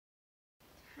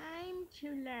to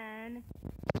learn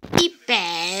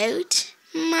about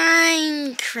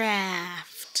Minecraft.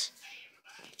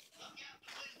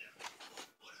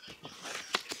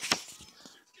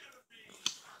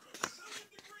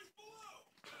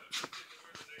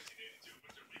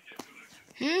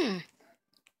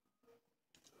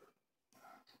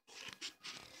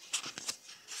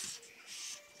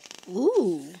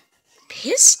 Ooh,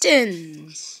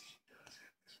 pistons.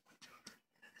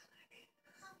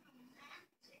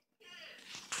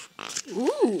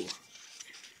 Ooh,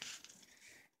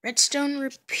 redstone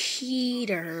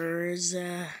repeaters.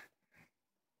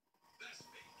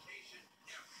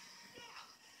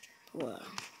 Whoa.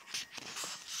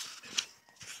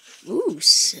 Ooh,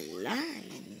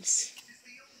 slimes.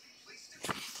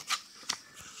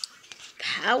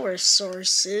 Power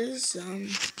sources.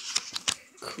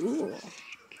 Cool.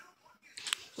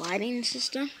 Lighting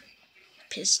system.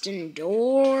 Piston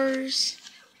doors.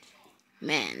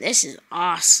 Man, this is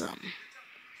awesome.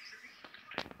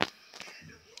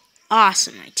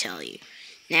 Awesome, I tell you.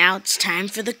 Now it's time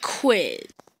for the quiz.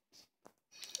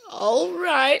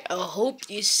 Alright, I hope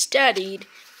you studied,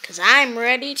 because I'm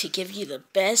ready to give you the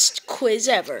best quiz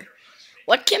ever.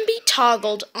 What can be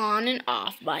toggled on and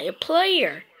off by a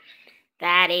player?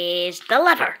 That is the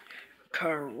lever.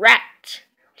 Correct.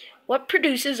 What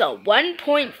produces a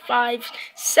 1.5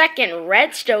 second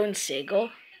redstone signal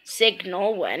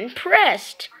when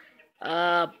pressed?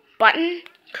 Button?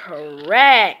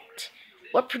 Correct.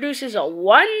 What produces a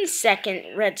 1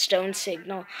 second redstone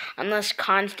signal unless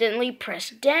constantly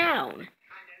pressed down?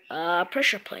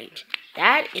 Pressure plate.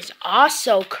 That is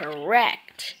also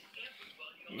correct.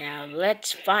 Now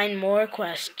let's find more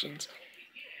questions.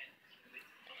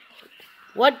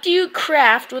 What do you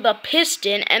craft with a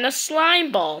piston and a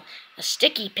slime ball? A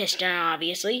sticky piston,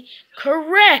 obviously.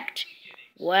 Correct.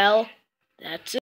 Well, that's it.